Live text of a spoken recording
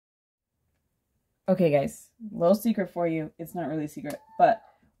Okay, guys, little secret for you. It's not really a secret, but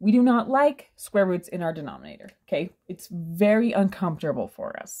we do not like square roots in our denominator, okay? It's very uncomfortable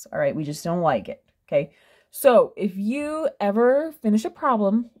for us, all right? We just don't like it, okay? So if you ever finish a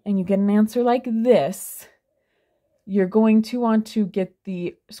problem and you get an answer like this, you're going to want to get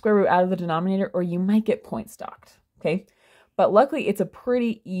the square root out of the denominator, or you might get point stocked, okay? But luckily, it's a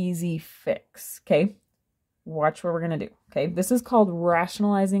pretty easy fix, okay? Watch what we're going to do, okay? This is called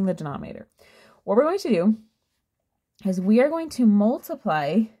rationalizing the denominator. What we're going to do is we are going to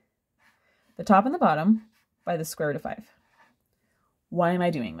multiply the top and the bottom by the square root of 5. Why am I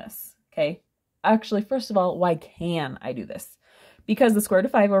doing this? Okay. Actually, first of all, why can I do this? Because the square root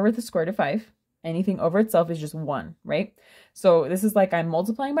of 5 over the square root of 5, anything over itself is just 1, right? So this is like I'm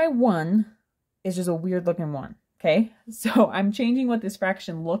multiplying by 1 is just a weird looking 1, okay? So I'm changing what this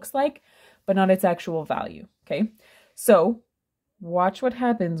fraction looks like, but not its actual value, okay? So watch what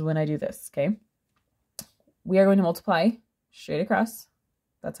happens when I do this, okay? We are going to multiply straight across.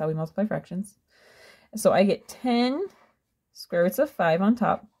 That's how we multiply fractions. So I get 10 square roots of 5 on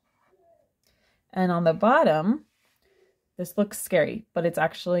top. And on the bottom, this looks scary, but it's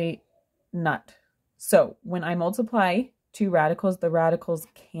actually not. So when I multiply two radicals, the radicals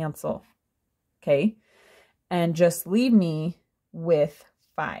cancel, okay? And just leave me with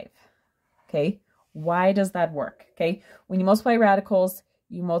 5, okay? Why does that work, okay? When you multiply radicals,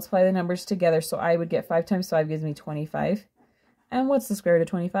 you multiply the numbers together. So I would get 5 times 5 gives me 25. And what's the square root of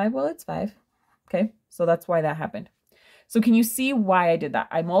 25? Well, it's 5. Okay, so that's why that happened. So can you see why I did that?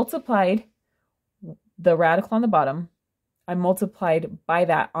 I multiplied the radical on the bottom. I multiplied by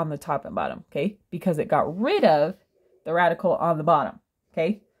that on the top and bottom, okay? Because it got rid of the radical on the bottom,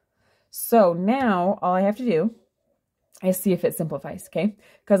 okay? So now all I have to do is see if it simplifies, okay?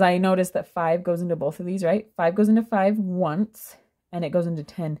 Because I noticed that 5 goes into both of these, right? 5 goes into 5 once, and it goes into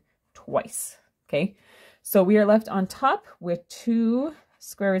 10 twice, okay? So we are left on top with 2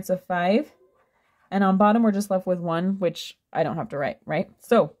 square roots of 5, and on bottom we're just left with 1, which I don't have to write, right?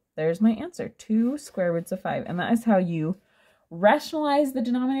 So there's my answer, 2 square roots of 5, and that is how you rationalize the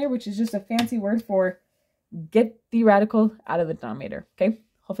denominator, which is just a fancy word for get the radical out of the denominator, okay?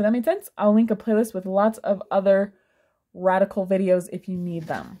 Hopefully that made sense. I'll link a playlist with lots of other radical videos if you need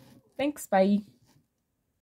them. Thanks, bye.